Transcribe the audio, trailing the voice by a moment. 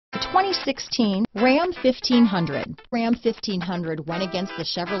2016 Ram 1500. Ram 1500 went against the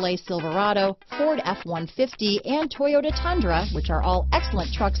Chevrolet Silverado, Ford F-150, and Toyota Tundra, which are all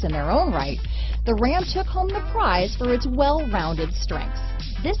excellent trucks in their own right. The Ram took home the prize for its well-rounded strengths.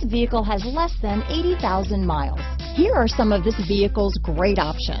 This vehicle has less than 80,000 miles. Here are some of this vehicle's great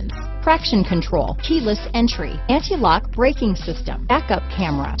options: traction control, keyless entry, anti-lock braking system, backup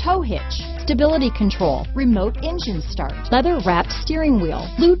camera, tow hitch, stability control, remote engine start, leather-wrapped steering wheel,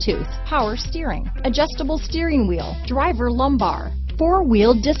 Bluetooth, power steering, adjustable steering wheel, driver lumbar,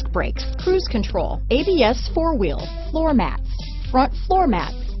 four-wheel disc brakes, cruise control, ABS four-wheel, floor mats, front floor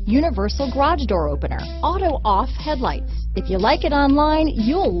mats, universal garage door opener, auto-off headlights. If you like it online,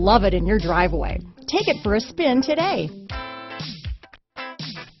 you'll love it in your driveway. Take it for a spin today.